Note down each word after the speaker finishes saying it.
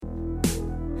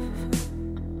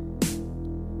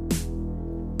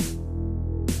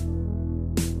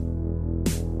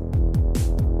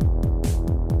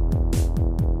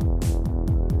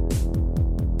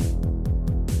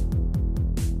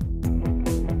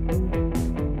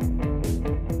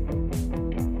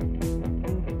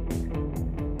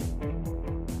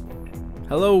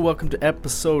Hello, welcome to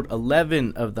episode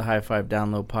 11 of the High Five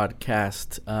Download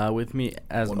Podcast. With me,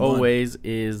 as always,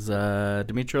 is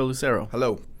Demetrio Lucero.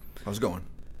 Hello. How's it going?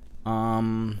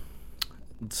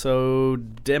 So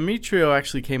Demetrio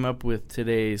actually came up with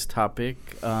today's topic.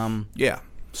 Yeah.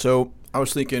 So I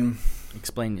was thinking...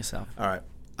 Explain yourself. All right.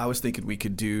 I was thinking we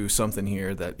could do something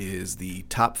here that is the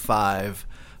top 5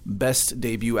 best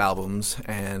debut albums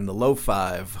and the low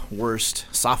 5 worst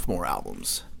sophomore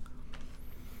albums.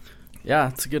 Yeah,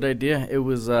 it's a good idea. It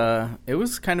was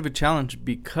kind of a challenge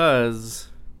because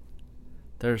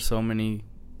there are so many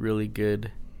really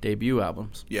good debut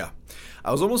albums. Yeah.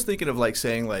 I was almost thinking of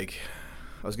saying I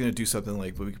was going to do something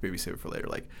but we could maybe save it for later,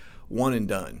 one and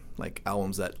done,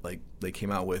 albums that they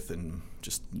came out with and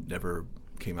just never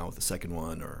came out with a second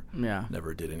one or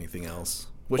never did anything else.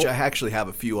 Which I actually have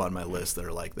a few on my list that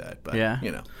are like that, but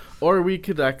Or we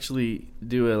could actually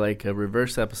do a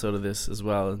reverse episode of this as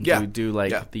well. And do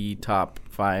the top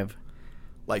 5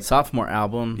 sophomore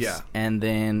albums, and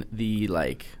then the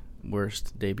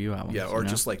worst debut albums. Yeah, or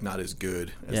just not as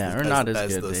good as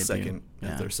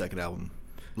their second album,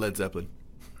 Led Zeppelin.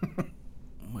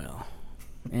 Well,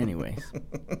 anyways,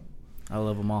 I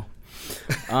love them all.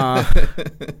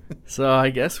 So I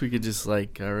guess we could just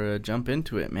jump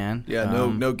into it, man. Yeah,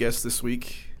 no guests this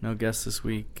week. No guests this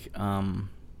week.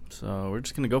 So we're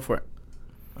just gonna go for it.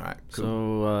 All right. Cool.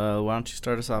 So why don't you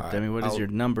start us off, Demi? What is your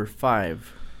number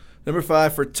 5? Number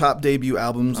 5 for top debut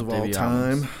albums of all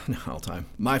time. No, all time.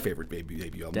 My favorite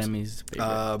debut albums. Demi's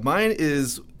favorite. Mine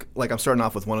is I'm starting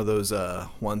off with one of those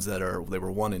ones they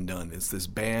were one and done. It's this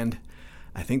band.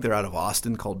 I think they're out of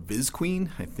Austin called Viz Queen.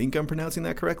 I think I'm pronouncing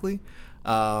that correctly.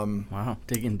 Wow,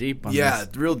 digging deep on this. Yeah,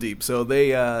 real deep. So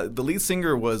they, the lead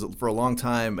singer was for a long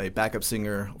time a backup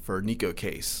singer for Nico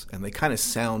Case, and they kind of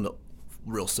sound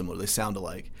real similar. They sound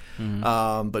alike.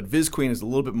 Mm-hmm. But Viz Queen is a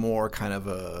little bit more kind of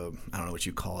I don't know what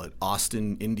you call it,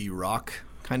 Austin indie rock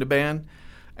kind of band,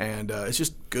 and it's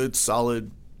just good,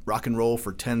 solid rock and roll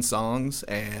for 10 songs,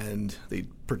 and they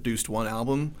produced one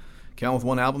album, came out with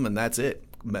one album, and that's it.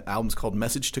 Album's called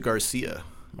Message to Garcia.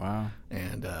 Wow.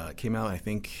 And it came out, I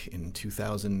think, in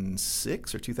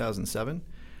 2006 or 2007.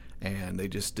 And they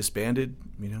just disbanded,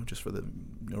 just for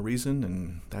no reason,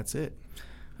 and that's it.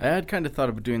 I had kind of thought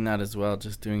of doing that as well,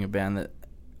 just doing a band that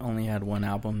only had one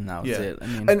album, and that was it. I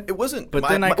mean, and it wasn't, but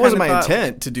it wasn't my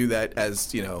intent to do that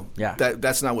as,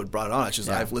 that's not what brought it on. It's just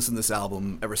I've listened to this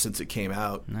album ever since it came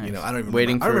out. Nice. I don't even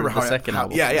waiting remember for the second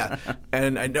album. Yeah.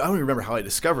 And I don't even remember how I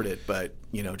discovered it, but,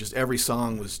 just every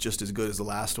song was just as good as the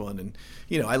last one. And,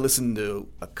 I listened to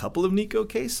a couple of Nico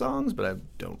Case songs, but I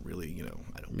don't really,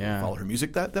 I don't really follow her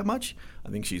music that much. I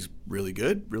think she's really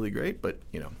good, really great, but,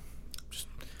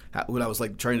 when I was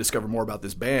trying to discover more about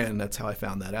this band, that's how I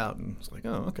found that out, and it's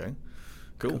oh, okay,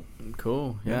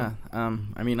 cool, yeah.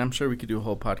 I mean, I'm sure we could do a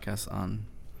whole podcast on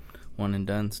one and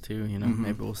dones too. Mm-hmm.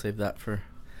 Maybe we'll save that for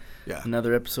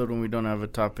another episode when we don't have a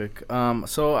topic.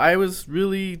 So I was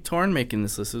really torn making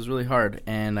this list. It was really hard,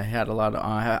 and I had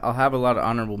I'll have a lot of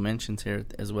honorable mentions here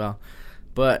as well.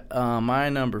 But my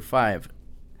number 5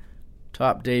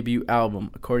 top debut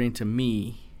album, according to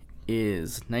me,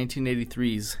 is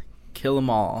 1983's Kill 'Em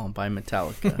All by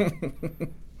Metallica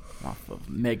off of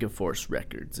Megaforce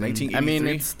Records.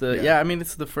 1983?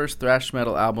 It's the first thrash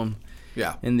metal album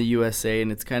in the USA,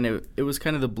 and it was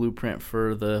kind of the blueprint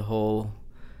for the whole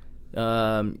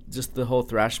just the whole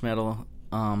thrash metal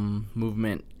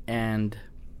movement. And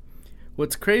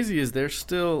what's crazy is they're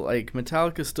still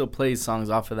Metallica still plays songs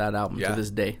off of that album to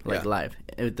this day, live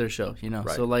at their show,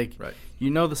 Right.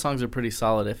 So the songs are pretty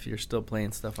solid if you're still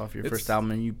playing stuff off your first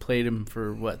album, and you played them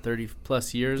for 30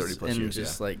 plus years, maybe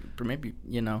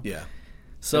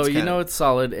So it's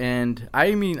solid, and I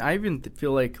even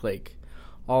feel like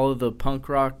all of the punk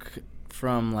rock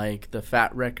from the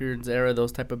Fat Records era,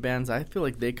 those type of bands, I feel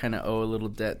like they kind of owe a little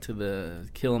debt to the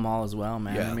Kill 'Em All as well,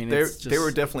 man. Yeah, they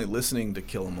were definitely listening to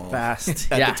Kill 'Em All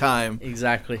fast at the time,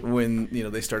 exactly, when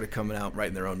they started coming out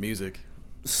writing their own music.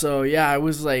 So I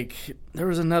was there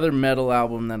was another metal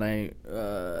album that I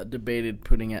debated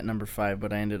putting at number 5,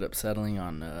 but I ended up settling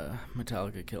on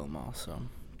Metallica Kill 'Em All. So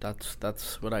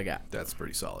that's what I got. That's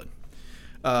pretty solid.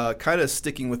 Kind of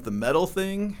sticking with the metal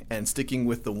thing and sticking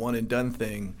with the one and done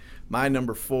thing. My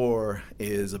number 4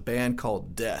 is a band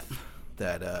called Death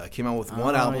that came out with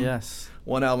one album. Yes.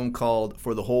 One album called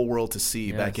For the Whole World to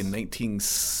See back in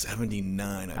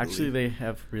 1979, I Actually, believe. they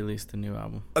have released a new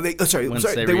album. They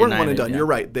weren't one and done. You're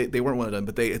right. They weren't one and done,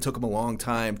 but it took them a long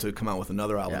time to come out with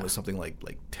another album. It was something like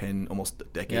 10, almost a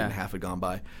decade and a half had gone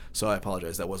by. So I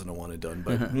apologize. That wasn't a one and done,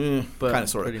 but kind of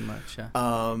sort of. Pretty much,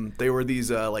 yeah. They were these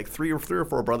three or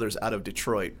four brothers out of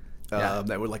Detroit.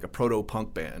 that were like a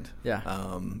proto-punk band. Yeah.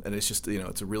 And it's just,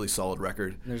 it's a really solid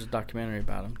record. There's a documentary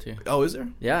about them, too. Oh, is there?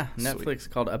 Yeah, Netflix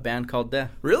called A Band Called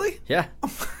Death. Really? Yeah.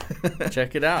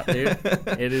 Check it out, dude.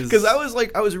 It is. Because I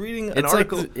was reading an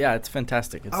article. It's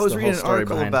fantastic. It's I was reading an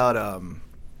article behind about,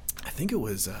 I think it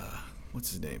was,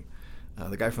 what's his name?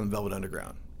 The guy from the Velvet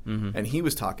Underground. Mm-hmm. And he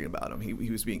was talking about him. He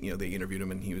was being, they interviewed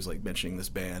him, and he was like mentioning this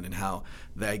band and how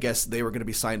I guess they were going to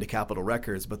be signed to Capitol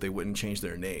Records, but they wouldn't change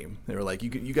their name. They were like, you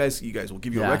guys will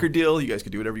give you a record deal. You guys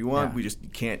can do whatever you want. Yeah. We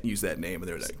just can't use that name. And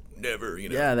they were like, never.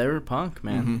 Yeah, they were punk,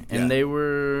 man, mm-hmm. and they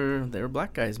were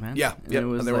black guys, man. Yeah,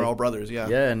 and they were all brothers. Yeah,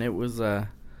 yeah, and it was you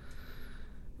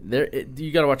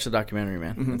got to watch the documentary,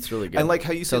 man. Mm-hmm. It's really good. And like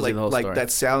how you say, like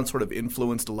that sound sort of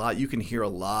influenced a lot. You can hear a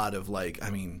lot of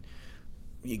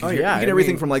you can hear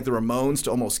everything from like the Ramones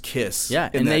to almost Kiss. Yeah,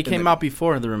 and they came out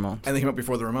before the Ramones. And they came out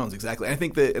before the Ramones, exactly. I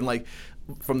think that, and like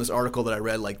from this article that I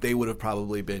read, like they would have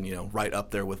probably been, right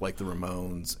up there with like the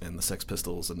Ramones and the Sex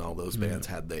Pistols and all those bands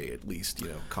had they at least,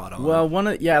 caught on. Well,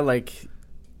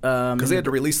 because they had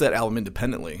to release that album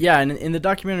independently. Yeah, and in the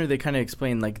documentary they kind of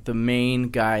explained like the main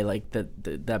guy, like that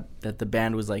the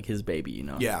band was like his baby,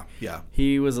 Yeah.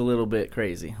 He was a little bit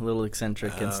crazy, a little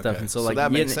eccentric and stuff, and so like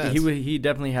that makes sense. He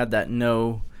definitely had that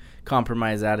no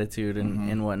compromise attitude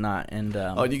and whatnot, and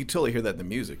and you can totally hear that in the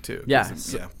music too. Yeah,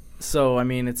 so I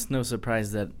mean, it's no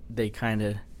surprise that they kind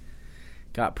of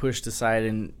got pushed aside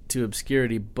into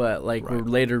obscurity, but were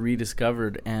later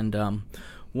rediscovered, and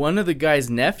one of the guy's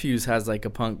nephews has like a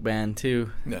punk band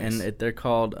too, nice. And they're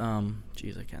called I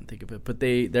can't think of it, but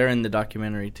they're in the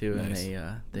documentary too, nice.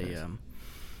 And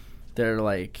they're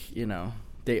like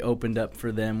they opened up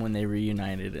for them when they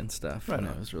reunited and stuff, and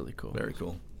it was really cool. Very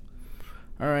cool.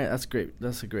 All right, that's great.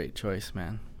 That's a great choice,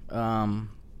 man.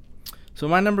 So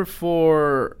my number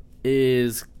 4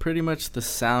 is pretty much the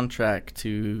soundtrack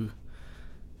to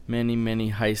many, many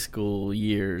high school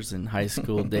years and high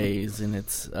school days, and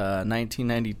it's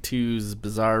 1992's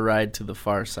Bizarre Ride to the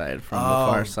Far Side from the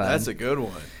Far Side. That's a good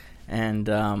one. And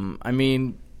I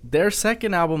mean, their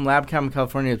second album, Lab Cab in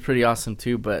California, is pretty awesome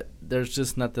too, but there's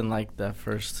just nothing like the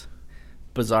first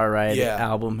Bizarre Ride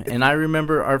album. And I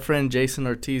remember our friend Jason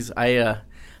Ortiz, I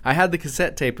had the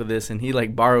cassette tape of this, and he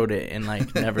borrowed it and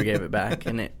never gave it back.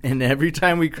 And every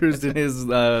time we cruised in his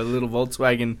little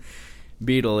Volkswagen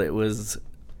Beetle, it was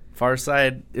Far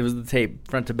Side. It was the tape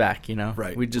front to back.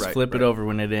 Right. We'd just flip it over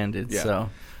when it ended. Yeah. So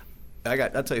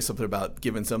I'll tell you something about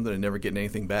giving something and never getting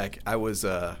anything back.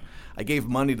 I gave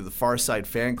money to the Far Side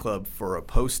fan club for a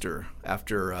poster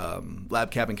after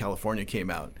Lab Cab in California came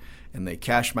out. And they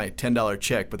cashed my $10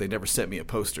 check, but they never sent me a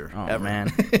poster ever. Man.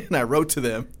 And I wrote to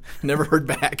them, never heard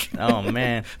back. Oh,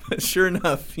 man. But sure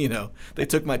enough, they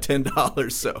took my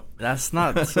 $10. So that's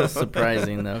not so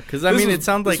surprising, though. Because, it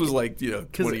sounds like... This was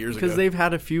 20 years ago. Because they've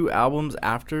had a few albums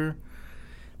after,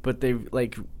 but they've,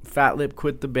 Fat Lip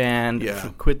quit the band,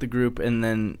 quit the group, and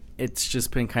then it's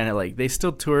just been kind of they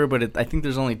still tour, but I think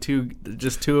there's only two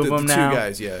of them now. 2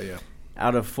 guys, yeah.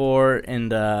 Out of 4,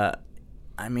 and,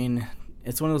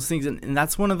 it's one of those things, and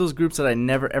that's one of those groups that I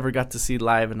never ever got to see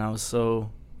live, and I was so.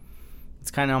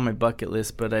 It's kind of on my bucket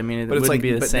list, but it wouldn't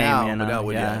be the same.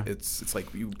 Now, it's like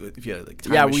if you had a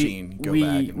time machine, go back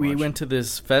and watch. We went to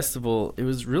this festival. It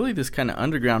was really this kind of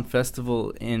underground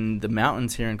festival in the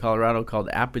mountains here in Colorado called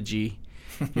Apogee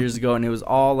years ago, and it was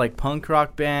all punk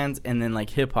rock bands and then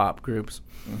hip hop groups,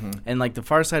 and the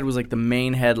Far Side was the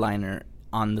main headliner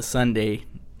on the Sunday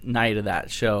night of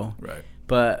that show. Right,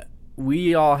 but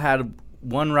we all had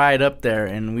one ride up there,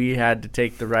 and we had to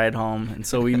take the ride home, and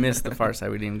so we missed the Far Side.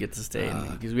 We didn't get to stay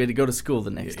because we had to go to school the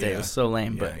next day. It was so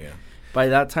lame, but by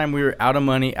that time we were out of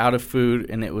money, out of food,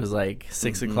 and it was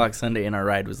 6 o'clock Sunday, and our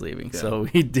ride was leaving, so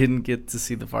we didn't get to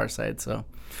see the Far Side. So,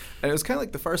 and it was kind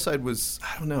of the Far Side was,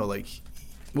 I don't know,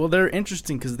 well, they're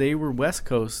interesting because they were West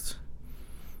Coast.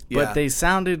 But they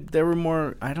were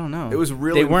more, I don't know. It was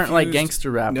real. They weren't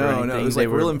gangster rap or anything. No, it was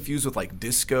real infused with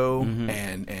disco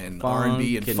and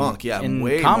R&B and funk. Yeah, and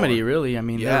way comedy, more. Really.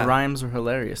 Their rhymes are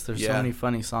hilarious. There's so many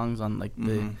funny songs on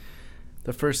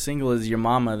the first single is Your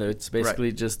Mama. It's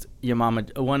basically just Your Mama,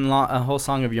 a whole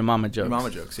song of Your Mama jokes. Your Mama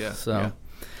jokes, yeah. So,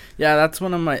 that's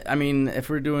one of my, if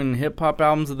we're doing hip-hop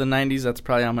albums of the 90s, that's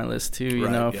probably on my list too.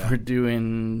 If we're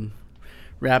doing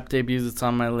rap debuts, it's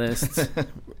on my list.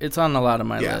 It's on a lot of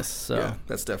my lists. So that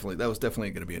was definitely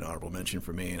going to be an honorable mention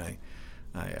for me, and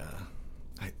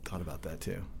I thought about that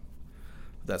too.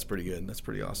 That's pretty good. That's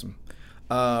pretty awesome.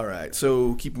 All right,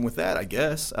 so keeping with that, I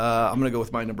guess I'm going to go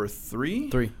with my number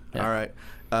 3. 3. Yeah. All right,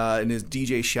 and is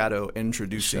DJ Shadow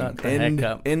introducing. Shut the heck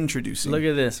up. Introducing. Look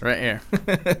at this right here.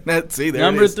 See, there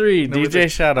number it is. 3, DJ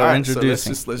Shadow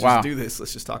introducing. So let's just do this.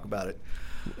 Let's just talk about it.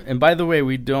 And by the way,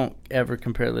 we don't ever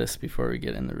compare lists before we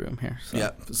get in the room here. So.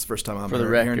 Yeah, this is the first time I'm For the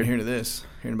record. hearing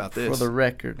about this. For the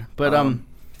record. But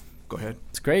go ahead.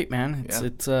 It's great, man.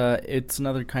 It's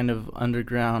another kind of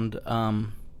underground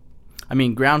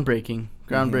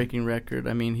groundbreaking record.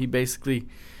 I mean, he basically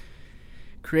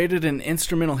created an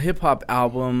instrumental hip hop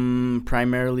album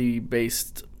primarily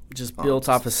built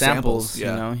off of samples.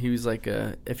 Yeah. You know, he was like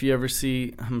if you ever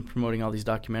see, I'm promoting all these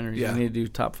documentaries. Yeah. I need to do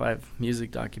top 5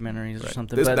 music documentaries or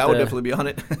something. That would definitely be on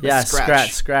it. Yeah,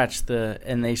 scratch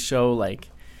and they show like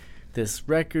this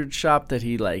record shop that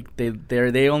he like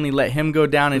they only let him go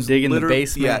down and dig in the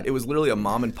basement. Yeah, it was literally a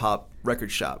mom and pop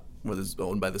record shop where this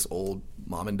owned by this old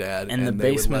mom and dad. And the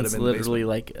basement's literally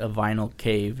like a vinyl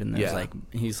cave, and there's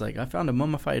he's like, I found a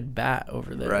mummified bat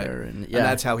over there, right? And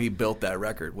that's how he built that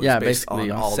record. Was basically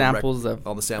on all samples of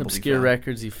all the samples obscure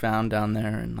records he found down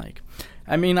there, and like.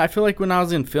 I mean, I feel like when I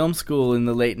was in film school in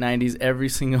the late 90s, every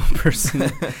single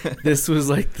person, this was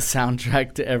like the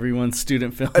soundtrack to everyone's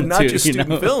student film. And not just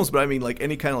student films, but I mean like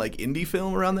any kind of like indie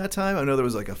film around that time. I know there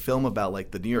was like a film about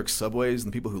like the New York subways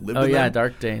and the people who lived in them. Oh, yeah,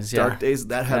 Dark Days. Yeah. Dark Days,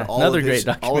 that had all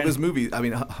of his movies. I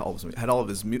mean, had all of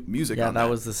his music on that. Yeah, that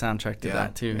was the soundtrack to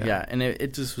that too. Yeah, and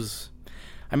it just was,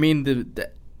 I mean,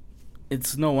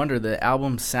 it's no wonder the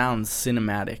album sounds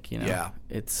cinematic, you know? Yeah.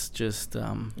 It's just...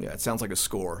 it sounds like a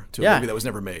score to a movie that was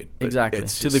never made. Exactly.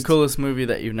 To the coolest movie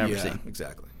that you've never seen.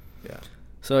 Exactly. Yeah.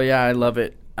 So, yeah, I love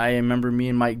it. I remember me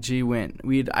and Mike G went...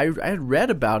 I had read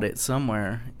about it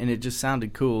somewhere, and it just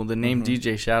sounded cool. The name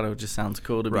DJ Shadow just sounds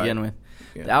cool to begin with.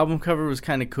 Yeah. The album cover was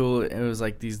kind of cool. It was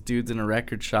like these dudes in a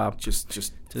record shop. Just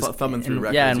thumbing through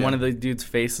records. Yeah, and one of the dudes'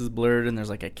 face is blurred, and there's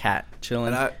like a cat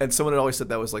chilling. And someone had always said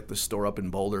that was like the store up in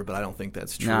Boulder, but I don't think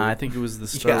that's true. Nah, I think it was the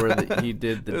store where he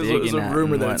did the digging. It was a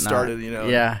rumor that it started, you know.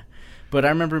 Yeah. But I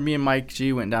remember me and Mike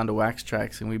G went down to Wax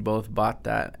Trax, and we both bought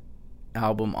that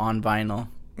album on vinyl.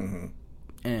 Mm-hmm.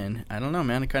 And I don't know,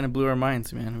 man. It kind of blew our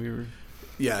minds, man. We were...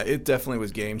 Yeah, it definitely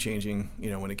was game-changing,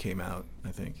 you know, when it came out, I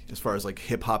think, as far as, like,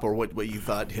 hip-hop or what you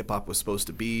thought hip-hop was supposed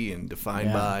to be and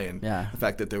defined by, and the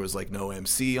fact that there was, like, no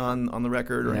MC on the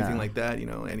record or anything like that, you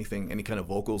know, any kind of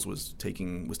vocals was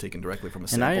taken directly from a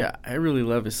sample. And I really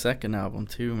love his second album,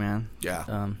 too, man.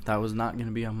 Yeah. That was not going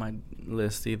to be on my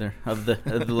list either, of the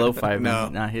lo-fi. No.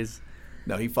 Not his.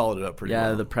 No, he followed it up pretty well.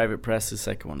 Yeah, the Private Press, his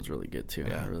second one is really good, too.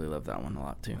 Yeah. I really love that one a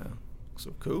lot, too. Yeah.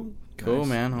 So cool. Cool, nice.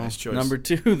 Man. Nice choice. Number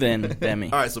 2 then,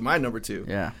 Demi. All right, so my number 2.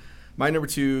 Yeah. My number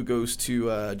 2 goes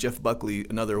to Jeff Buckley,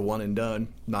 another one and done.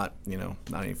 Not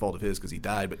any fault of his because he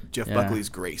died, but Jeff Buckley's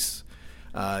Grace,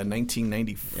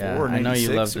 1994. Yeah, I know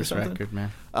you love this record,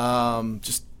 man.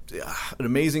 Just an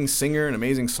amazing singer, an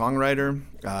amazing songwriter.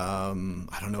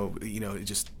 I don't know, it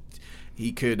just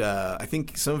he could. I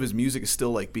think some of his music is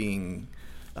still like being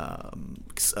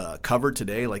covered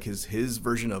today, like his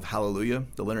version of Hallelujah,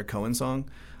 the Leonard Cohen song.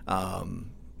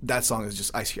 That song is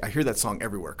just, I hear that song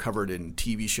everywhere, covered in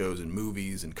TV shows and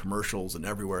movies and commercials and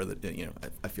everywhere that,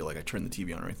 I feel like I turn the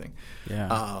TV on or anything.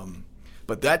 Yeah.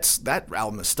 But that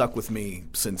album has stuck with me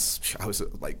since I was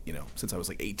like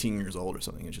 18 years old or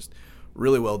something. It's just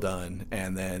really well done.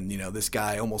 And then, this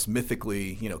guy almost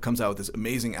mythically, comes out with this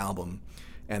amazing album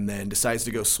and then decides to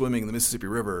go swimming in the Mississippi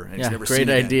River, and he's never seen again.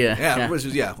 Great idea. Yeah, which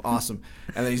is awesome.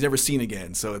 And then he's never seen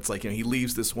again. So it's like he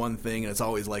leaves this one thing, and it's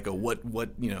always like a what might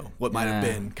have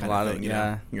been kind of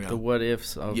thing. The what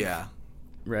ifs of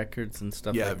records and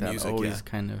stuff like that. Music, always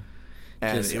kind of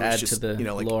and just add to the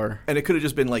lore. And it could have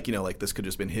just been like this could have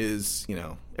just been his.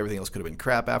 Everything else could have been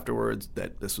crap afterwards.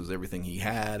 That this was everything he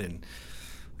had, and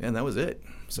that was it.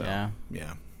 So yeah.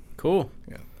 Cool.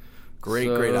 Yeah, great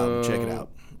album. Check it out.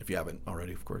 If you haven't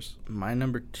already, of course. My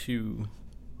number 2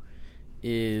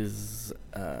 is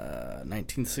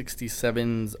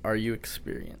 1967's Are You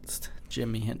Experienced?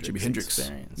 Jimi Hendrix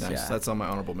Experience. Nice. Yeah. That's on my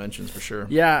honorable mentions for sure.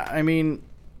 Yeah, I mean,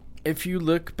 if you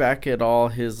look back at all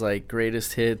his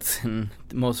greatest hits and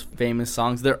the most famous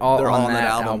songs, they're all on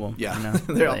that album. Yeah,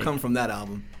 they all come from that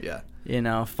album. Yeah.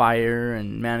 Fire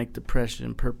and Manic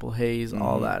Depression, Purple Haze,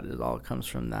 all that. It all comes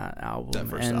from that album. That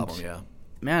first album, yeah.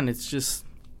 Man, it's just...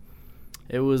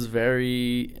 It was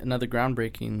another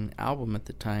groundbreaking album at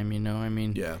the time, I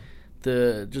mean,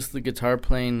 the guitar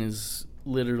playing is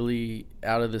literally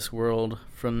out of this world,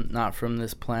 not from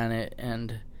this planet,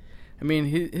 and I mean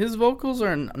his vocals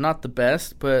are not the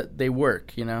best, but they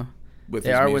work, With they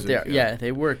his are music, what they are. Yeah,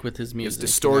 they work with his music.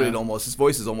 It's distorted almost. His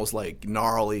voice is almost like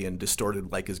gnarly and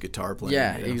distorted like his guitar playing.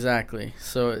 Yeah, exactly.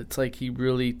 So it's like he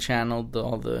really channeled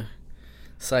all the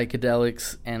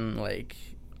psychedelics and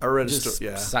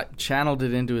channeled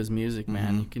it into his music,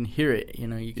 man. Mm-hmm. You can hear it,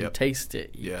 you can taste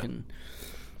it. You can.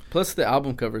 Plus, the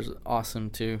album cover is awesome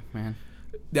too, man.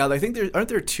 Now, I think aren't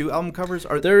there 2 album covers?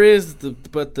 There is, I'm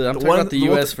talking about the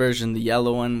U.S. version, the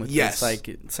yellow one with the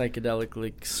psychedelic,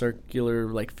 like circular,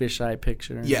 like fisheye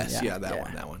picture. Yes,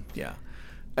 that one. Yeah.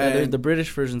 And the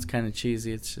British version's kind of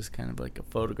cheesy. It's just kind of like a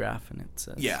photograph, and it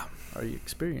says, Are you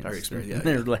experienced? Yeah. And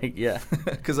they're like,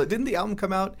 Because didn't the album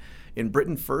come out in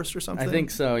Britain first or something? I think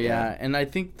so, yeah. And I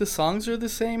think the songs are the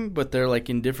same, but they're like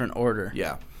in different order.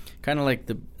 Yeah. Kind of like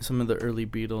some of the early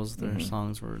Beatles, their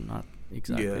songs were not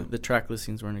exactly. Yeah. The track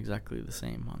listings weren't exactly the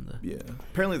same on the. Yeah.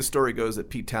 Apparently, the story goes that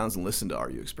Pete Townsend listened to Are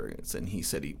You Experienced, and he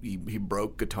said he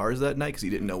broke guitars that night because he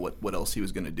didn't know what else he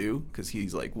was going to do. Because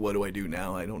he's like, what do I do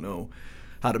now? I don't know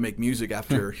how to make music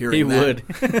after hearing that.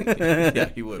 He would. Yeah,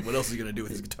 he would. What else is he going to do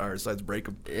with his guitar besides break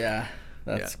them? Yeah,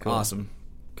 that's cool. Awesome.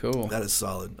 Cool. That is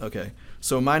solid. Okay.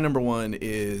 So my number 1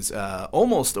 is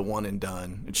almost a one and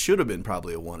done. It should have been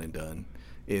probably a one and done.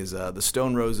 Is the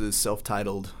Stone Roses'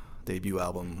 self-titled debut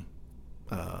album.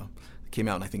 Came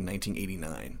out in, I think,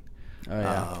 1989. Oh,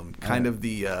 yeah. Kind of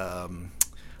the, I don't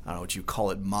know what you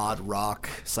call it, mod rock,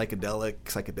 psychedelic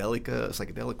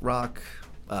rock.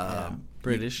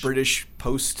 British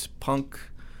post-punk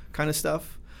kind of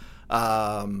stuff.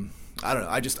 I don't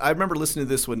know. I remember listening to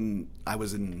this when I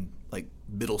was in like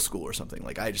middle school or something.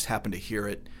 Like I just happened to hear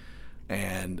it,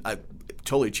 and it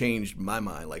totally changed my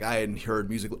mind. Like I had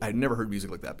never heard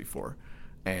music like that before,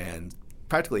 and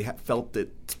practically felt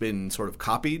that it's been sort of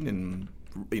copied and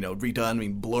redone. I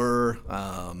mean, Blur.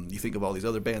 You think of all these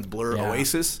other bands, Blur,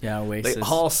 Oasis. Yeah, Oasis. They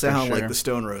all sound like the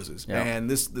Stone Roses. Yeah. And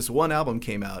this one album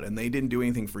came out, and they didn't do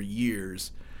anything for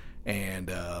years, and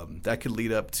that could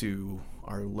lead up to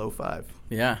our low 5.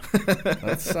 Yeah,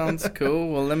 that sounds cool.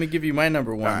 Well, let me give you my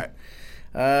number 1. All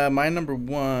right. My number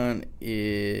 1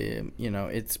 is,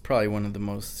 it's probably one of the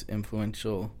most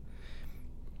influential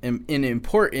and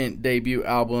important debut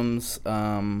albums.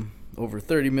 Over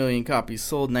 30 million copies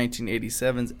sold.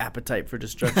 1987's Appetite for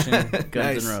Destruction,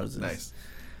 Guns N' Roses. Nice.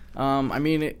 I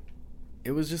mean,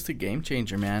 it was just a game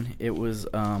changer, man. It was,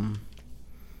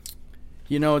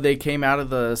 they came out of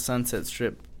the Sunset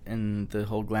Strip and the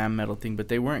whole glam metal thing, but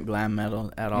they weren't glam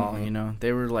metal at all.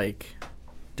 They were like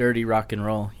dirty rock and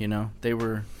roll. They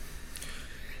were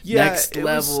next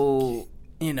level.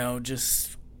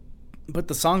 Just. But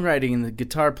the songwriting and the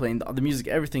guitar playing, the music,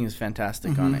 everything is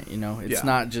fantastic on it. It's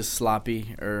not just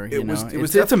sloppy or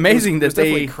it's amazing that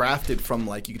they definitely crafted from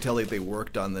like you could tell that they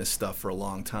worked on this stuff for a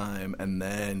long time and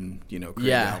then created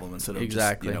the album instead of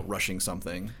just rushing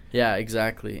something. Yeah,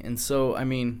 exactly. And so I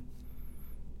mean,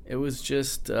 it was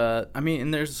just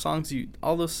and there's songs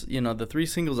all those the 3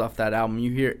 singles off that album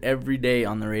you hear every day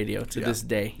on the radio to this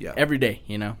day. Yeah. Every day,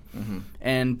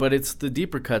 but it's the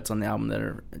deeper cuts on the album that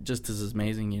are just as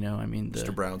amazing, I mean,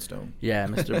 Mr. Brownstone. Yeah,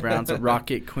 Mr. Brownstone,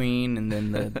 Rocket Queen, and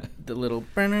then the little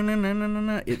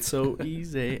It's So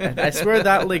Easy. I swear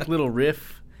that like little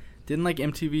riff, didn't like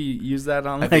MTV use that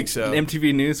on like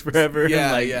MTV News forever?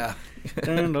 Yeah, I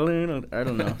don't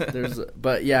know.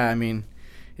 But yeah, I mean,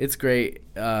 it's great.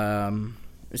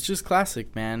 It's just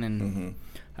classic, man, and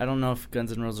I don't know if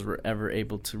Guns N' Roses were ever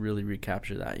able to really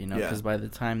recapture that, because by the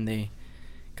time they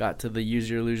got to the Use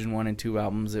Your Illusion 1 and 2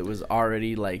 albums, it was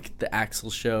already like the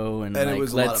Axl Show and like it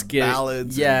was let's get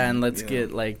ballads, and let's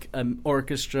get like an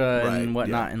orchestra and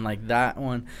whatnot, and like that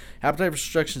one, Appetite for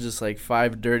Destruction, just like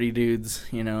 5 dirty dudes,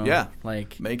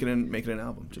 like making an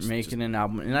album, an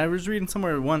album. And I was reading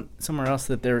somewhere else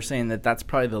that they were saying that that's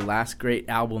probably the last great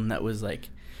album that was like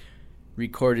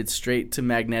recorded straight to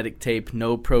magnetic tape,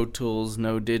 no Pro Tools,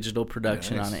 no digital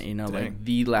production on it, like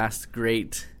the last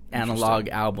great analog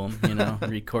album,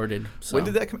 recorded. So. When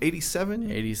did that come?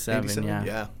 87? 87, yeah.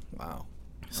 Yeah, wow.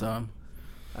 So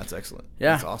that's excellent.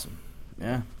 Yeah. That's awesome.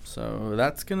 Yeah, so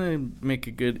that's going to make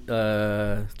a good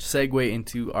segue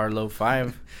into our low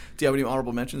 5. Do you have any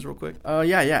honorable mentions real quick?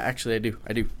 Yeah, actually I do.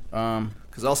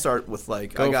 Because I'll start with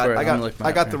like I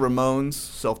got the Ramones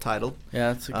self-titled.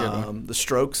 Yeah, that's a good one. The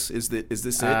Strokes, is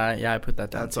this it? Yeah, I put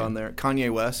that down. That's on there.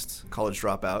 Kanye West, College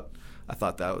Dropout. I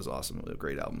thought that was awesome. A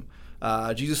great album.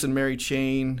 Jesus and Mary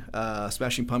Chain,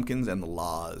 Smashing Pumpkins, and The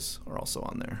Laws are also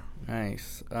on there.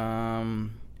 Nice.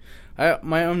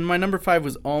 My number 5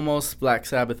 was almost Black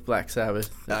Sabbath.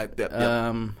 Yep.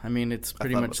 I mean, it's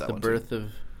pretty much the birth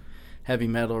of heavy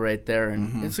metal right there,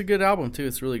 and it's a good album too.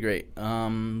 It's really great.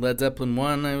 Led Zeppelin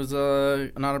 1, it was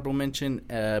an honorable mention.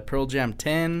 Pearl Jam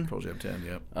 10.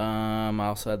 Yep. I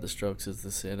also had The Strokes as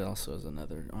the Sid, also as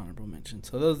another honorable mention.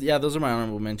 So those are my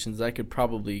honorable mentions. I could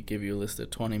probably give you a list of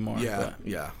 20 more.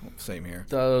 Yeah, same here.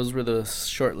 Those were the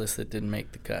short lists that didn't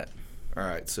make the cut. All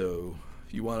right, so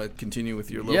You want to continue with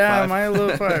your low 5? Yeah, my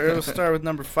low 5. It'll start with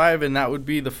number 5, and that would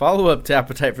be the follow-up to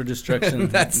Appetite for Destruction.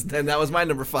 That was my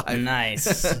number 5.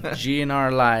 Nice.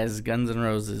 GNR Lies, Guns N'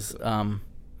 Roses.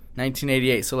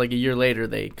 1988. So like a year later,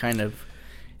 they kind of.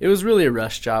 It was really a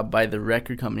rush job by the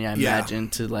record company, I imagine,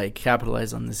 to like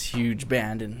capitalize on this huge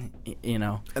band, and you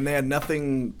know. And they had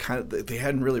nothing they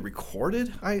hadn't really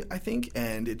recorded, I think,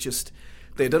 and it just.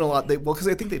 They had done a lot. Because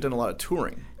I think they'd done a lot of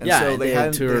touring, and so they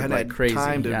hadn't like had crazy.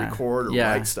 time to record or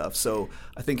write stuff. So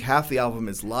I think half the album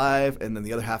is live, and then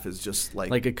the other half is just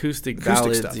like acoustic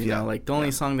ballads. Stuff, you know, like the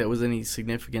only song that was any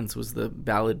significance was the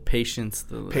ballad "Patience."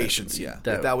 Patience,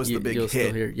 that was the big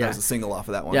hit. That was the single off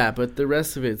of that one. Yeah, but the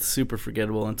rest of it's super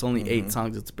forgettable. And it's only 8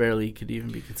 songs. It's barely could even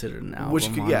be considered an album. Which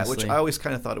I always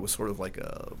kind of thought it was sort of like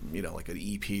like an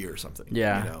EP or something.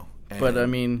 Yeah, you know? But I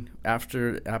mean,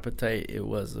 after Appetite, it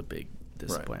was a big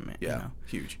disappointment. Right. Yeah, you know?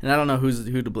 Huge. And I don't know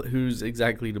who's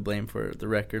exactly to blame for the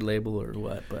record label or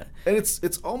what, but and it's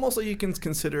almost like you can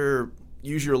consider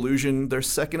Use Your Illusion their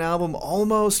second album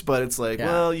almost, but it's like,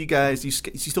 well, you guys, you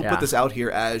still put this out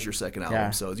here as your second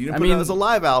album, so you didn't put it out as a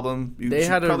live album.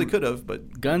 Probably could have,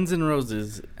 but Guns N'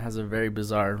 Roses has a very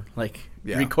bizarre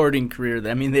recording career.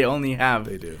 They only have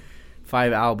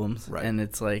 5 albums, right. And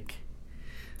it's like.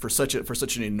 For such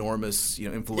an enormous,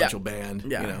 influential band,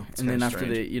 and then after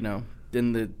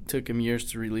then it took him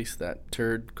years to release that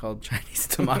turd called Chinese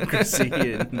Democracy,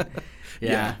 and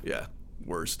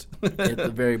worst. It's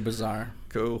very bizarre.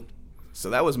 Cool. So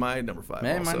that was my number 5.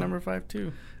 Man, my number 5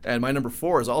 too. And my number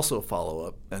 4 is also a follow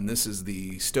up, and this is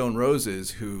the Stone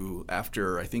Roses, who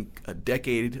after I think a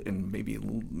decade and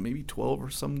maybe 12 or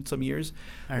some years,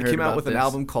 they came out with an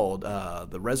album called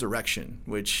The Resurrection,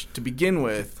 which to begin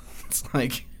with. It's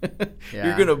like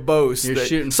you're gonna boast. You're that,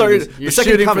 shooting. Sorry, you're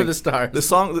shooting for the stars.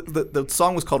 The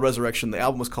song was called Resurrection. The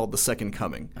album was called The Second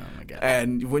Coming. Oh my god!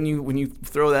 And when you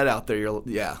throw that out there,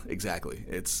 exactly.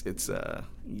 It's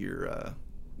you're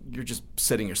just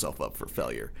setting yourself up for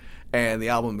failure. And the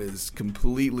album is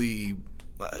completely.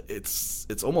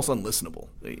 It's almost unlistenable.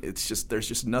 It's just there's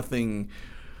just nothing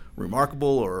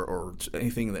remarkable or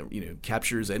anything that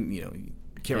captures, and you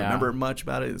can't remember much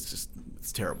about it. It's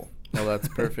terrible. Well, that's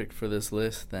perfect for this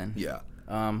list then. Yeah.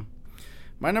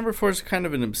 My number 4 is kind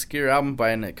of an obscure album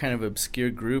by a kind of obscure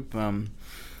group.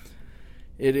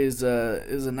 It is a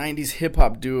 90s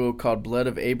hip-hop duo called Blood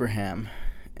of Abraham.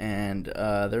 And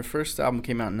their first album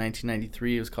came out in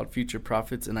 1993. It was called Future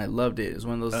Prophets, and I loved it. It was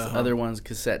one of those other ones,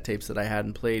 cassette tapes that I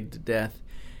hadn't played to death.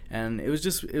 And it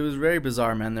was very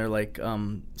bizarre, man. They're like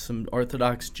some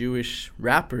Orthodox Jewish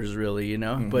rappers, really,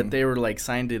 Mm-hmm. But they were like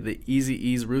signed to the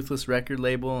Eazy-E's Ruthless record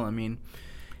label.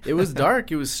 It was dark,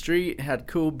 it was street, had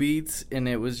cool beats, and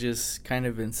it was just kind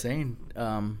of insane.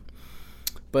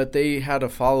 But they had a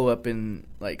follow-up in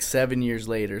like 7 years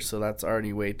later, so that's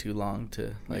already way too long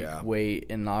to wait.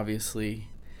 And obviously,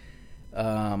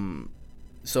 it's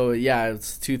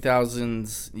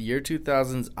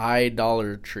 2000's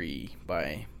Idolatry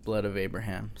by Blood of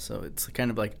Abraham. So it's kind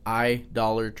of like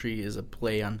idolatry is a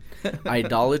play on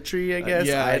idolatry, I guess.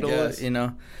 I guess.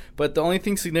 But the only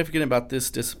thing significant about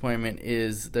this disappointment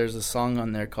is there's a song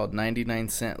on there called 99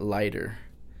 Cent Lighter.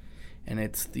 And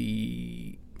it's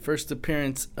the first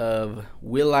appearance of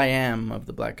Will.i.am of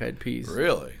the Black Eyed Peas.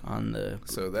 Really?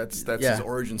 So that's his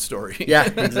origin story.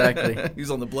 Yeah, exactly.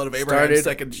 He's on the Blood of Abraham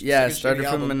second started from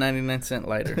album. a 99 Cent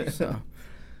Lighter. So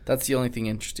that's the only thing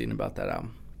interesting about that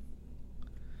album.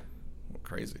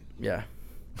 Crazy. Yeah.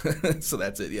 So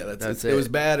that's it. Yeah, that's it. It was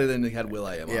bad, and then they had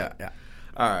Will.i.am on. Yeah.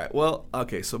 All right. Well,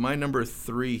 okay. So my number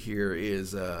 3 here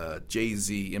is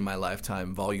Jay-Z In My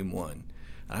Lifetime Volume 1.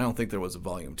 I don't think there was a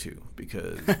Volume 2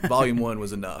 because Volume 1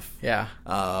 was enough. Yeah.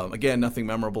 Again, nothing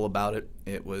memorable about it.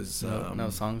 It was no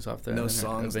songs off there. No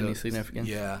songs of any significance.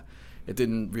 Yeah. It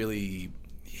didn't really.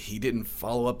 He didn't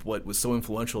follow up what was so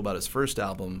influential about his first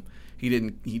album. He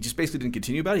just basically didn't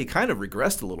continue about it. He kind of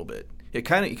regressed a little bit. He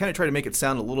kind of tried to make it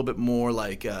sound a little bit more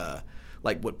like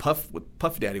what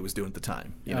Puff Daddy was doing at the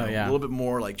time. A little bit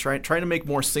more like trying to make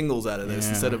more singles out of this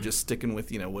instead of just sticking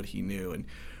with what he knew and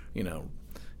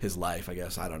his life. I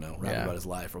guess I don't know, rapping about his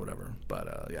life or whatever.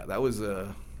 But that was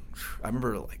I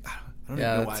remember I don't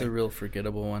know why. It's a real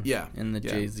forgettable one. Yeah, in the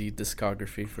Jay-Z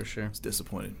discography for sure. It's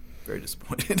disappointed, very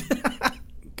disappointed.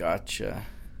 Gotcha.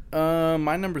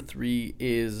 My number 3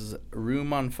 is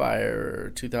Room on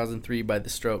Fire 2003 by The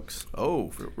Strokes.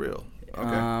 Oh, for real?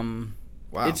 Okay.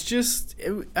 Wow. It's just,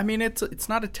 it's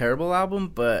not a terrible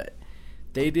album, but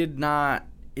they did not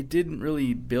it didn't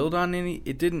really build on any.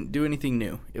 It didn't do anything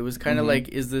new. It was kind of like,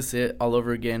 is this it all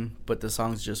over again? But the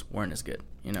songs just weren't as good.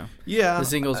 You know. Yeah. The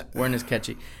singles weren't as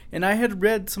catchy. And I had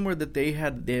read somewhere that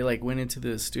they like went into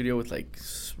the studio with like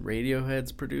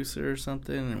Radiohead's producer or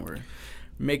something, and were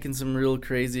making some real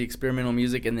crazy experimental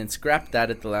music, and then scrapped that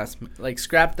at the last, like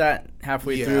scrapped that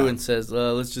halfway through and says,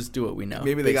 let's just do what we know.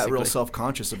 Maybe they got real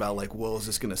self-conscious about like, well, is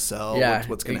this going to sell? Yeah,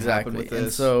 what's going to happen with this?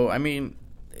 And so, I mean,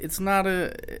 it's not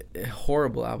a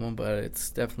horrible album, but it's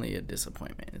definitely a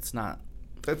disappointment. It's not.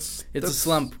 It's a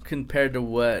slump compared to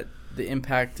what the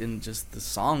impact and just the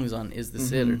songs on Is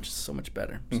This It are just so much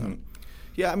better. So.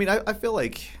 Yeah, I mean, I feel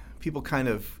like people kind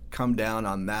of come down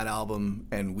on that album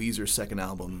and Weezer's second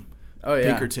album. Oh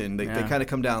yeah, Pinkerton. They kind of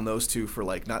come down those two for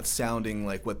like not sounding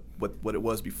like what it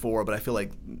was before. But I feel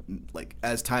like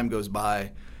as time goes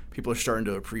by, people are starting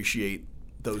to appreciate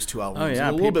those two albums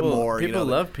a little bit more. People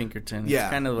love Pinkerton. Yeah,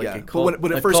 it's kind of like a cult. But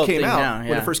when it first came out,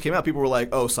 when it first came out, people were like,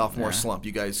 "Oh, sophomore slump,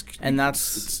 you guys." And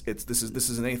this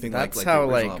isn't anything like that's how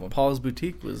the like album. Paul's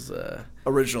Boutique was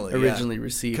originally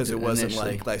received, because it wasn't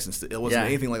initially. like Licensed. It wasn't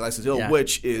anything like Licensed Ill,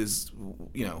 which is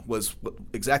was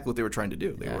exactly what they were trying to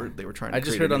do. They were trying to. I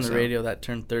just heard on the radio that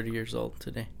turned 30 years old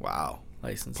today. Wow,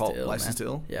 Licensed Paul, Ill. Licensed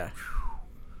Ill. Yeah.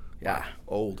 Yeah.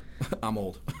 Old. I'm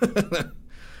old.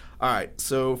 All right.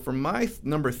 So for my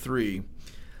number 3,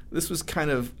 this was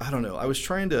kind of, I don't know. I was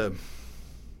trying to.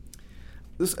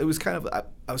 I was kind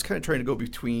of trying to go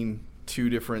between two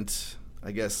different.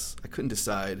 I guess I couldn't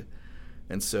decide,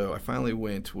 and so I finally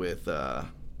went with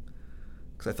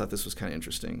because I thought this was kind of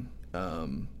interesting.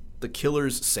 The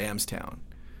Killers' Sam's Town.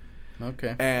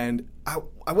 Okay. And I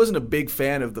wasn't a big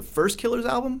fan of the first Killers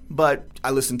album, but I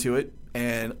listened to it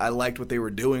and I liked what they were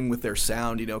doing with their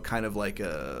sound. Kind of like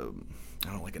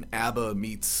like an ABBA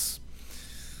meets,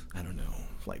 I don't know,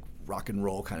 like rock and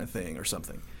roll kind of thing or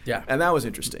something. Yeah. And that was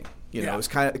interesting. It was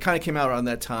it kind of came out around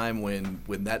that time when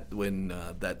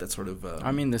that sort of.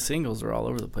 I mean, the singles are all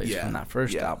over the place from that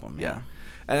first album. Yeah.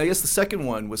 And I guess the second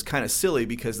one was kind of silly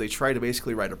because they tried to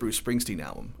basically write a Bruce Springsteen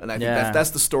album. And I think that's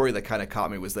the story that kind of caught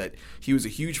me, was that he was a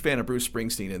huge fan of Bruce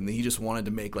Springsteen and he just wanted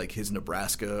to make like his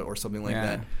Nebraska or something like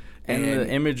that. And the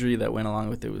imagery that went along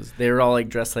with it was they were all like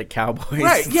dressed like cowboys.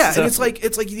 Right, yeah. And it's like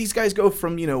these guys go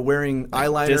from, wearing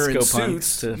eyeliner and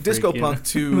suits, disco punk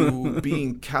to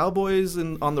being cowboys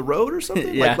on the road or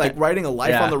something. Like writing a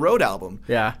Life on the Road album.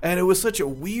 Yeah. And it was such a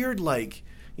weird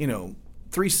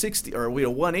 360 or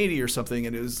 180 or something,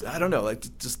 and it was, I don't know, like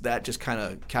just kind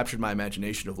of captured my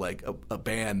imagination of like a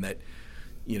band that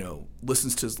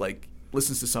listens to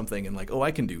something and like, oh,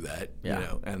 I can do that,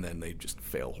 and then they just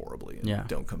fail horribly and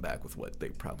don't come back with what they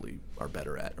probably are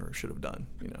better at or should have done,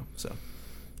 so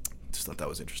just thought that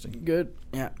was interesting. Good.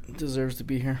 Yeah, deserves to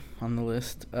be here on the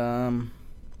list.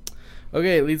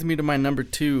 Okay, it leads me to my number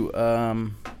 2.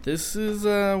 This is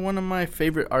one of my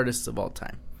favorite artists of all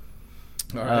time.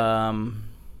 All right.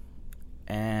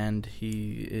 And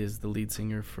he is the lead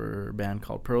singer for a band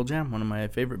called Pearl Jam, one of my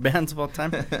favorite bands of all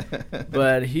time.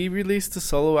 But he released a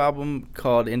solo album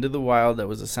called Into the Wild that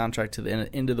was a soundtrack to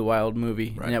the Into the Wild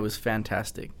movie, and it was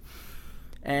fantastic.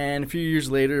 And a few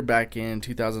years later, back in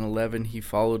 2011, he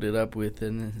followed it up with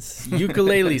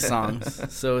ukulele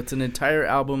songs. So it's an entire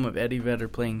album of Eddie Vedder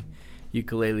playing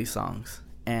ukulele songs.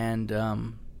 And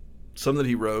some that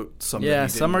he wrote, some that he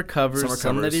didn't. Some are covers,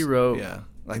 some that he wrote. Yeah.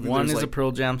 One is a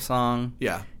Pearl Jam song.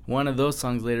 Yeah. One of those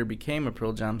songs later became a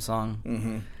Pearl Jam song.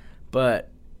 Mm-hmm. But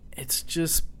it's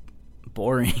just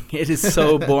boring. It is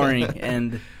so boring.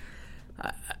 And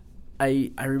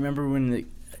I remember when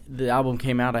the album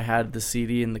came out, I had the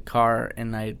CD in the car,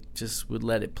 and I just would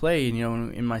let it play.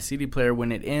 And, in my CD player,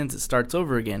 when it ends, it starts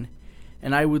over again.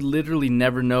 And I would literally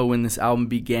never know when this album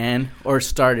began or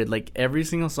started. Like, every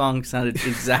single song sounded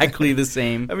exactly the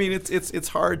same. I mean, it's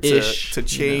hard to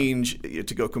change,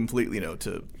 to go completely,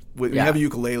 when you have a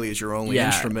ukulele as your only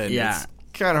instrument. Yeah. It's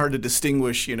kind of hard to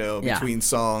distinguish, between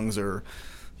songs or.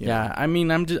 Yeah, I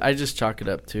mean, I just chalk it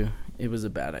up to it was a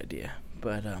bad idea,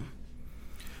 but.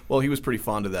 Well, he was pretty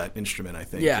fond of that instrument, I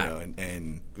think. Yeah.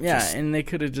 And and they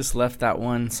could have just left that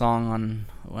one song on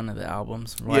one of the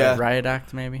albums. Riot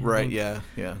Act, maybe. Right. Yeah.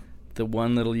 The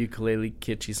one little ukulele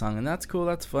kitschy song, and that's cool.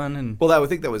 That's fun. And well, I would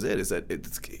think that was it. I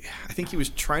think he was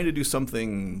trying to do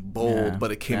something bold,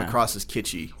 but it came across as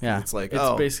kitschy. Yeah, it's like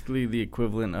it's basically the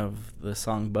equivalent of the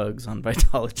song "Bugs" on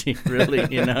Vitalogy. Really,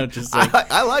 just like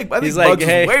I think Bugs is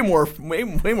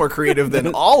way more creative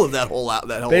than all of that whole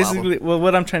basically, album. Well,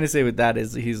 what I'm trying to say with that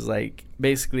is he's like,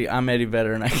 basically, I'm Eddie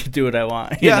Vedder and I can do what I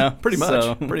want. Pretty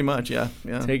much. Yeah.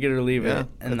 Take it or leave it.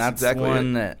 And that's exactly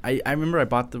one that I remember I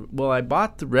bought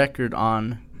the record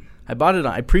on I bought it.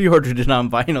 I pre-ordered it on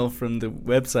vinyl from the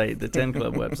website, the 10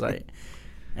 Club website,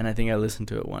 and I think I listened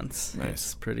to it once. Nice.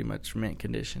 It's pretty much mint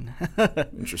condition.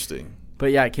 Interesting.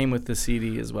 But yeah, it came with the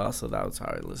CD as well, so that was how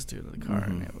I listened to it in the car,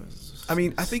 and it was. I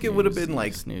mean, I think it would have been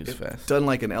like fest. Done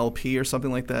like an LP or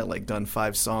something like that, like done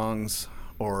 5 songs,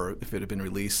 or if it had been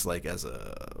released like as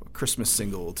a Christmas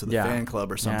single to the fan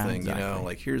club or something. Exactly. You know,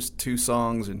 like here's 2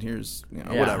 songs and here's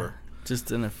whatever.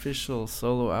 Just an official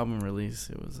solo album release.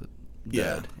 It was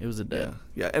dead. It was a dead.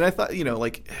 Yeah, and I thought, and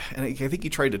I think he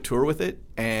tried to tour with it,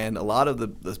 and a lot of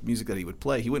the music that he would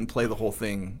play, he wouldn't play the whole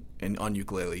thing on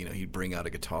ukulele. He'd bring out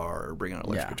a guitar or bring out an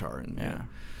electric guitar, and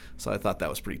so I thought that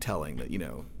was pretty telling that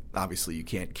obviously you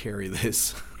can't carry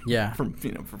this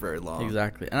for very long.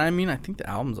 Exactly. And I mean, I think the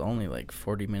album's only like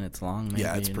 40 minutes long, maybe.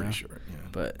 Yeah, it's pretty short. Yeah.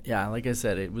 But yeah, like I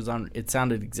said, it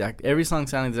sounded every song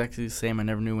sounded exactly the same. I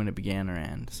never knew when it began or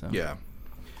end. So yeah,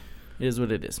 it is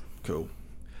what it is. Cool.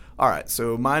 All right,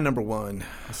 so my number 1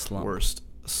 worst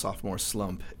sophomore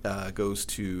slump goes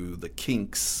to the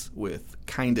Kinks with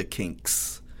Kinda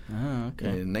Kinks. Oh, okay.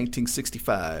 In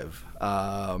 1965.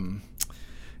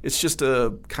 It's just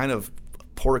a kind of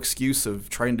poor excuse of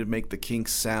trying to make the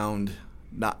Kinks sound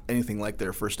not anything like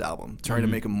their first album, trying to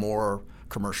make them more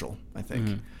commercial, I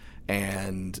think.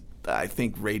 And I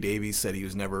think Ray Davies said he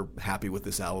was never happy with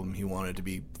this album. He wanted it to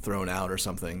be thrown out or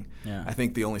something. Yeah. I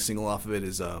think the only single off of it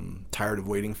is Tired of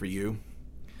Waiting for You,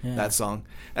 that song.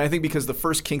 And I think because the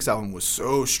first Kinks album was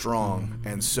so strong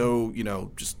and so,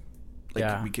 just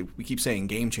like we keep saying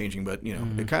game-changing, but,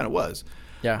 it kind of was.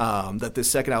 Yeah. That this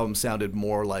second album sounded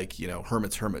more like,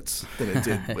 Hermits than it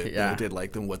did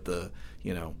than what the,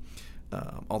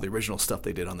 all the original stuff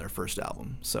they did on their first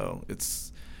album. So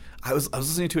I was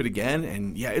listening to it again,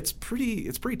 and it's pretty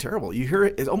terrible. You hear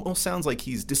it; it almost sounds like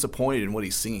he's disappointed in what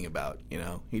he's singing about.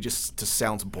 He just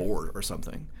sounds bored or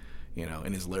something,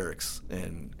 in his lyrics,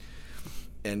 and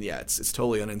it's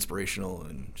totally uninspirational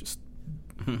and just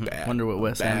bad. Wonder what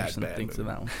Wes Anderson thinks of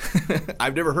that one.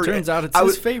 I've never heard. Turns out it's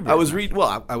his favorite. I was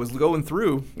I was going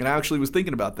through, and I actually was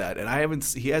thinking about that, and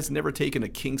he has never taken a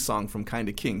Kinks song from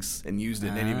Kinda Kinks and used it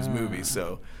in any of his movies.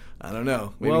 So I don't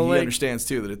know. Maybe he understands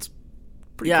too that it's.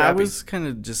 Crappy. I was kind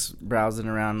of just browsing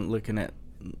around looking at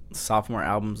sophomore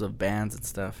albums of bands and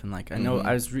stuff, and I know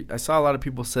I saw a lot of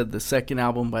people said the second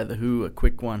album by The Who, A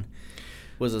Quick One,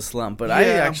 was a slump, but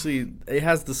it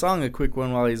has the song A Quick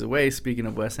One While He's Away, speaking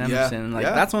of Wes Anderson, and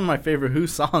that's one of my favorite Who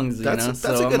songs, that's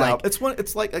a good album.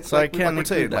 It's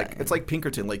like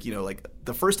Pinkerton, like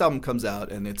the first album comes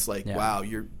out and it's like, wow,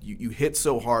 you hit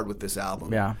so hard with this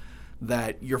album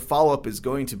that your follow-up is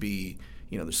going to be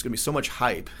there's going to be so much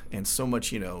hype and so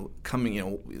much,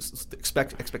 coming,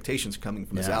 expectations coming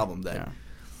from this album that,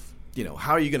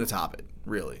 how are you going to top it,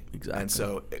 really? Exactly. And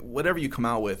so whatever you come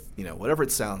out with, whatever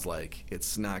it sounds like,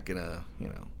 it's not going to,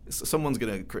 someone's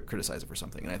going to criticize it for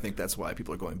something. And I think that's why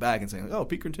people are going back and saying, oh,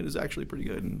 Pinkerton is actually pretty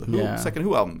good. And the second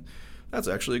Who album, that's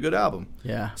actually a good album.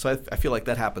 Yeah. So I feel like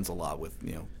that happens a lot with,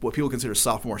 what people consider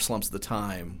sophomore slumps at the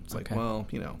time. It's like, well,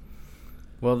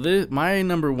 Well, my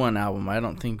number 1 album, I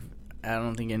don't think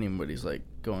anybody's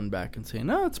going back and saying,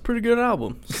 no, it's a pretty good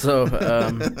album. So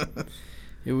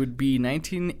it would be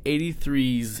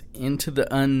 1983's Into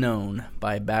the Unknown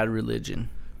by Bad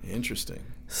Religion. Interesting.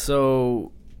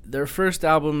 So their first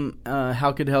album,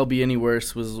 How Could Hell Be Any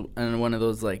Worse, was one of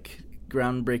those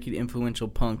groundbreaking, influential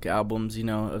punk albums,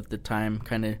 of the time,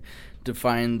 kind of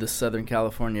defined the Southern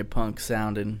California punk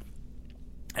sound and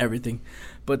everything.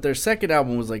 But their second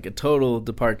album was a total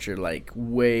departure,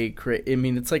 way crazy. I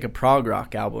mean, it's like a prog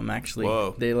rock album, actually.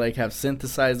 Whoa. They have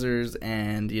synthesizers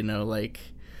and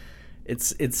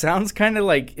it sounds kind of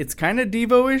it's kind of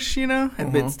Devo-ish,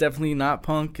 but it's definitely not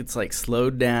punk. It's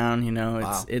slowed down,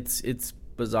 Wow. It's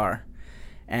bizarre,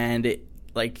 and it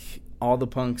all the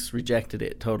punks rejected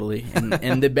it totally,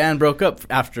 and the band broke up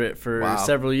after it for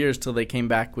several years till they came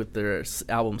back with their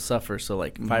album Suffer. So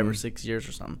 5 or 6 years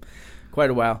or something. Quite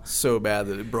a while. So bad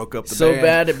that it broke up the band. So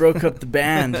bad it broke up the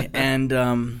band.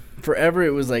 And forever it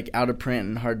was out of print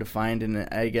and hard to find. And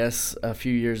I guess a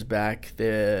few years back,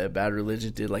 the Bad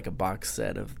Religion did a box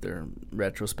set of their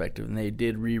retrospective. And they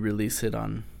did re-release it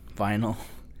on vinyl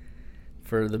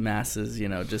for the masses,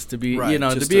 just to be,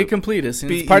 to be a completist.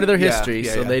 And it's part of their history.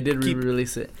 So they did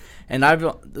re-release it. And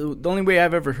the only way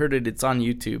I've ever heard it, it's on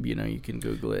YouTube. You can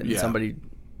Google it. And somebody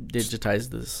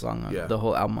digitized the song, the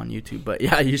whole album on YouTube. But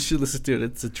you should listen to it.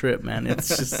 It's a trip, man. It's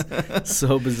just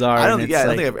so bizarre. I don't think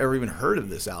I've ever even heard of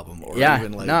this album. Or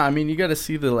even no, I mean, you got to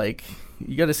see the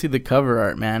You got to see the cover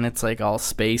art, man. It's like all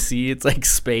spacey. It's like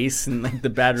space and like the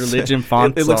Bad Religion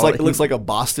font. It looks like a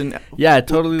Boston. Yeah, it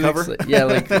totally cover.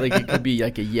 Looks like it could be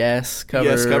like a Yes cover.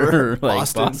 Yes cover. Or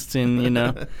like Boston, you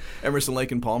know. Emerson,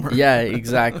 Lake and Palmer. Yeah,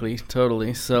 exactly,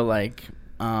 totally. So like,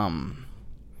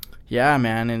 yeah,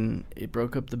 man, and it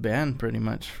broke up the band pretty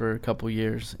much for a couple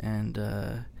years,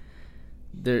 and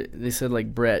they said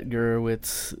like Brett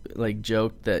Gurewitz like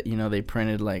joked that, you know, they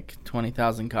printed like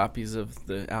 20,000 copies of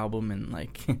the album and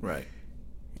like right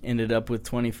ended up with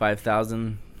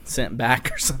 25,000 sent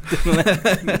back or something.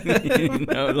 Like, you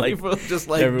know, like just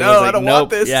like, no, like, I don't want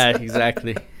this. Yeah,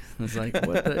 exactly. It's like,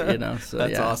 what the, you know, so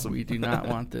that's yeah, awesome. We do not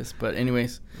want this. But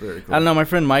anyways, very cool. I don't know, my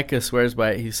friend Micah swears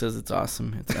by it. He says it's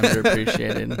awesome. It's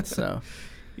underappreciated. So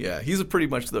yeah, he's a pretty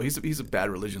much though. He's a Bad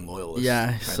Religion loyalist.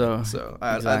 Yeah, so exactly.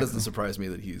 That doesn't surprise me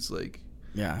that he's like,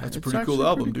 yeah, that's a pretty cool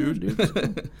album,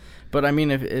 dude. But I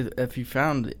mean, if you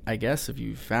found, I guess if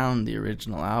you found the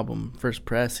original album first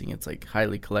pressing, it's like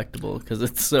highly collectible because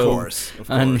it's so, of course.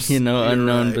 Unknown,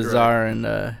 right, bizarre,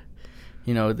 and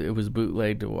you know, it was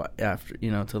bootlegged after, you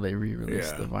know, till they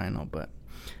re-released the vinyl. But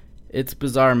it's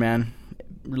bizarre, man.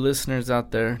 Listeners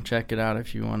out there, check it out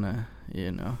if you want to,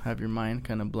 you know, have your mind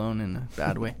kind of blown in a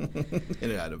bad way. In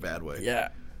a bad way. Yeah.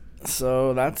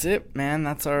 So that's it, man.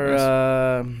 That's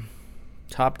our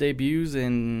top debuts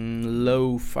and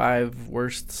low 5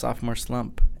 worst sophomore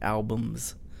slump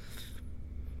albums.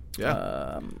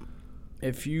 Yeah.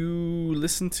 If you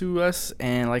listen to us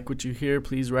and like what you hear,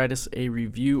 please write us a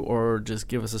review or just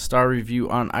give us a star review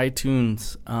on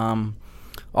iTunes.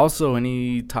 Also,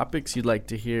 any topics you'd like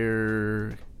to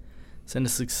hear, send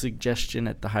us a suggestion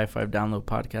at the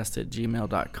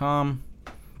high5downloadpodcast@gmail.com.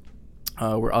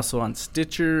 We're also on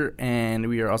Stitcher, and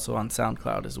we are also on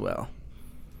SoundCloud as well.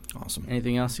 Awesome.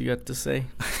 Anything else you got to say,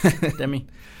 Demi?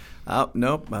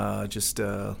 Nope. Just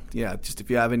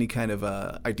if you have any kind of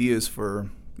ideas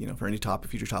for, you know, for any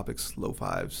future topics, low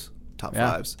 5s, top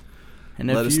 5s, and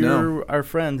let us know. If know. you're our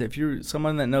friend, if you're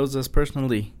someone that knows us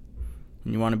personally,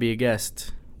 and you want to be a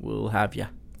guest, we'll have you.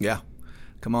 Yeah,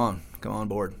 come on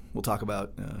board. We'll talk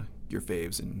about your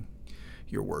faves and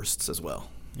your worsts as well.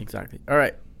 Exactly. All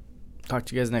right. Talk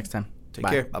to you guys next time. Take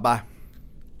care. Bye-bye.